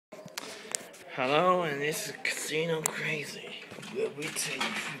Hello, and this is Casino Crazy. Where we take you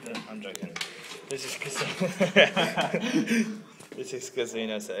through the. I'm joking. This is Casino. This is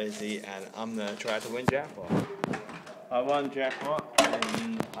Casino Crazy, and I'm gonna try to win jackpot. I won jackpot,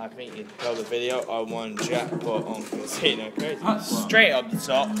 and I think you can tell the video. I won jackpot on Casino Crazy. Straight up the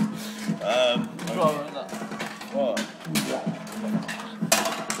top. What?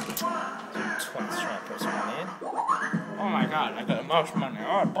 Twats trying to put some money in. Oh my god, I got the most money.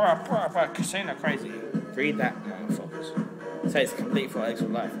 Oh, bro, Casino Crazy. Read that, motherfuckers. It says complete for extra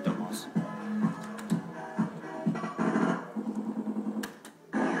life, dumbass.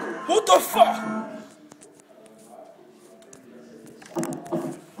 What the fuck?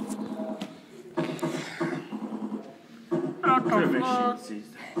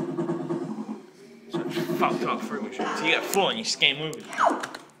 Such fucked up fruit machines. So you get 4 and you just game movie.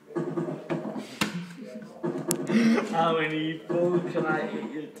 How many food can I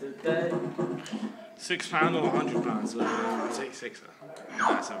eat today? £6 or £100? So I'll take £6.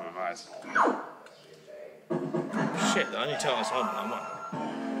 That's some advice. Shit, the only time I was holding that one.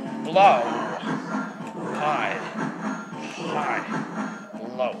 Blow. High.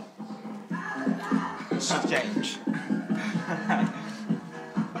 Low. Exchange.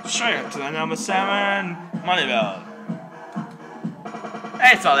 Straight up to the number 7. Money belt.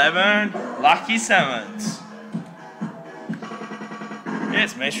 It's 11. Lucky 7s.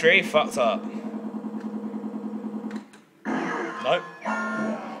 It's mystery fucked up. Nope.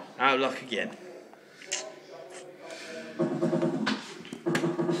 Out of luck again.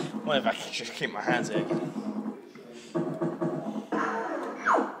 What if I could just keep my hands there again?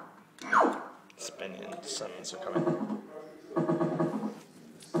 Spinning, the 7s are coming.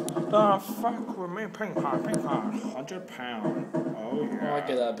 The fuck with me, pink card, £100. Oh yeah. I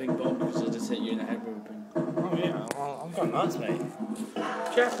get that big bomb because I just hit you in the head with a ping. Oh yeah, well, I've got nuts, mate.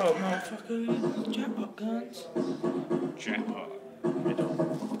 Jackpot, motherfuckers. Jackpot guns. Jackpot.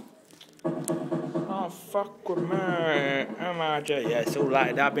 Oh, fuck with me. MIJ. Yeah, it's all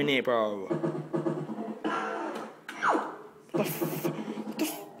like that, in here, bro. What the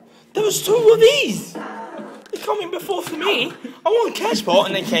There was 2 of these. They come in before for me. I want cashpot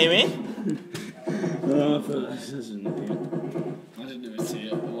and they came in. Oh, I thought this isn't it. I didn't even see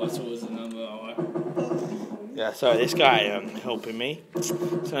it. All I saw was the number. Yeah, so this guy helping me. He's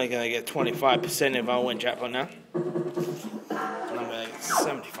only gonna get 25% if I win jackpot now. And I'm gonna get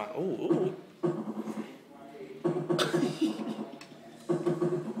 75. Ooh.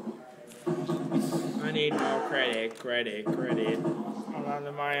 I need more credit. I'm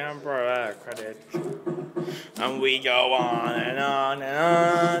under my umbrella credit. And we go on and on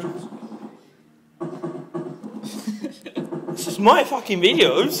and on. This is my fucking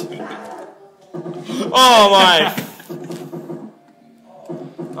videos. Oh my!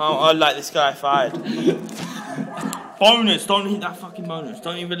 Oh, I like this guy fired. Bonus! Don't hit that fucking bonus.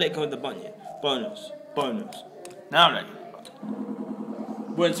 Don't even let go of the button yet. Bonus. Now let go of the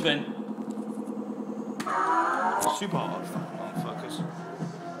button. Word spin. Super hard, motherfuckers.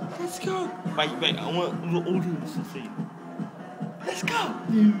 Let's go. Wait. I want the audience to see. Let's go.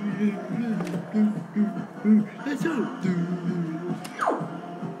 Let's go.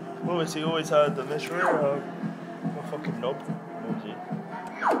 Obviously, always heard the mystery of my fucking knob.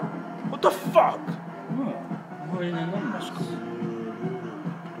 What the fuck? What? What in the number school?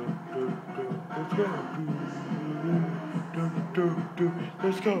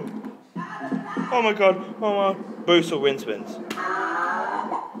 Let's go. Oh my god. Oh my. Boost or wind spins. I'm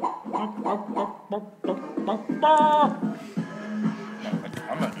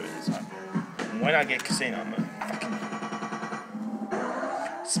not doing this time. When I get casino, I'm gonna fucking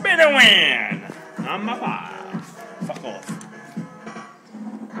spin and win! Number 5. Fuck off.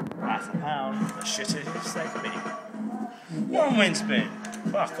 That's £1. The shit is stake of me. 1 win spin.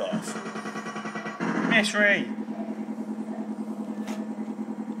 Fuck off. Mystery.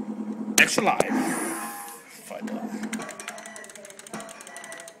 Extra life. Fight up.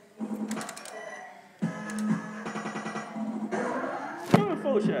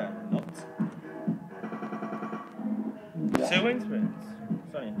 Full share. Not. 2 win spins.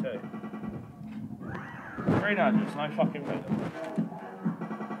 It's only 2. 3 nudges, no fucking rhythm.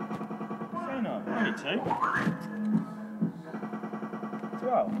 3 nudges, only 2.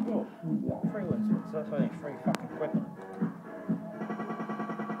 12, cool. 3 win spins, so that's only 3 fucking quid.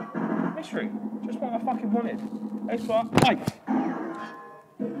 Mystery, just what I fucking wanted. Extra life.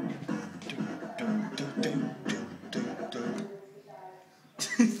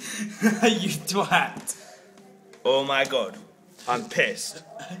 You twat. Oh my god, I'm pissed.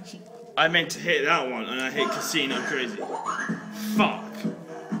 I meant to hit that one and I hit Casino Crazy. Fuck.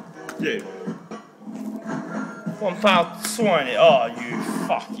 Dude. 1,020. Oh, you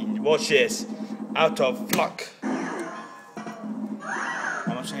fucking. Watch this. Out of luck. How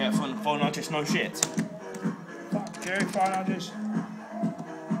much I get for phone nudges? No shit. Fuck you, phone nudges.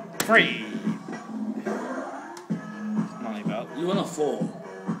 3. Money belt. You want a 4?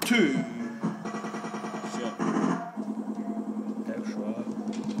 2. Sure. Extra.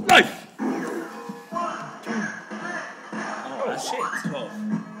 Life! Oh, shit. 12.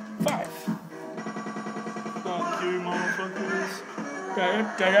 5. Fuck you, motherfuckers.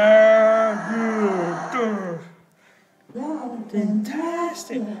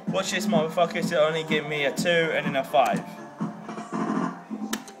 Fantastic. Watch this, motherfuckers. It only give me a 2 and then a 5. 3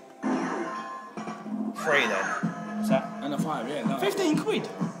 then. What's that? And a 5, yeah. No. 15 quid.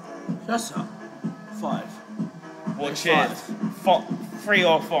 Shut up. 5. Watch Five. it. 3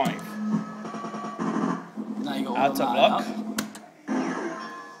 or 5. Now you got all Out that of luck. up.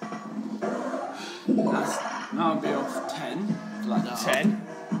 That's, that would be off 10. Like that. 10.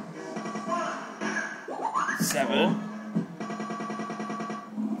 7.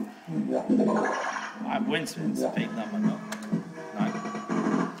 I have Winston's big number, no. 9.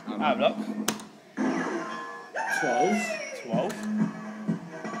 Out of luck. 12. 12.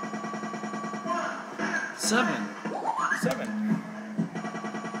 7. 7.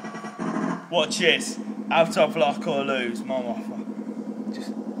 Watch this. Out of luck or lose, mama.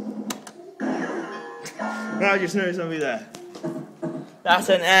 Just. I just knew somebody there. That's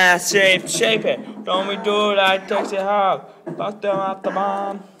an ass shape. Shape it. Don't we do like taxi hog? Fuck them up the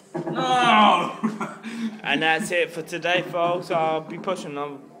bomb. No! And that's it for today, folks. I'll be pushing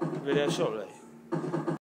on video shortly.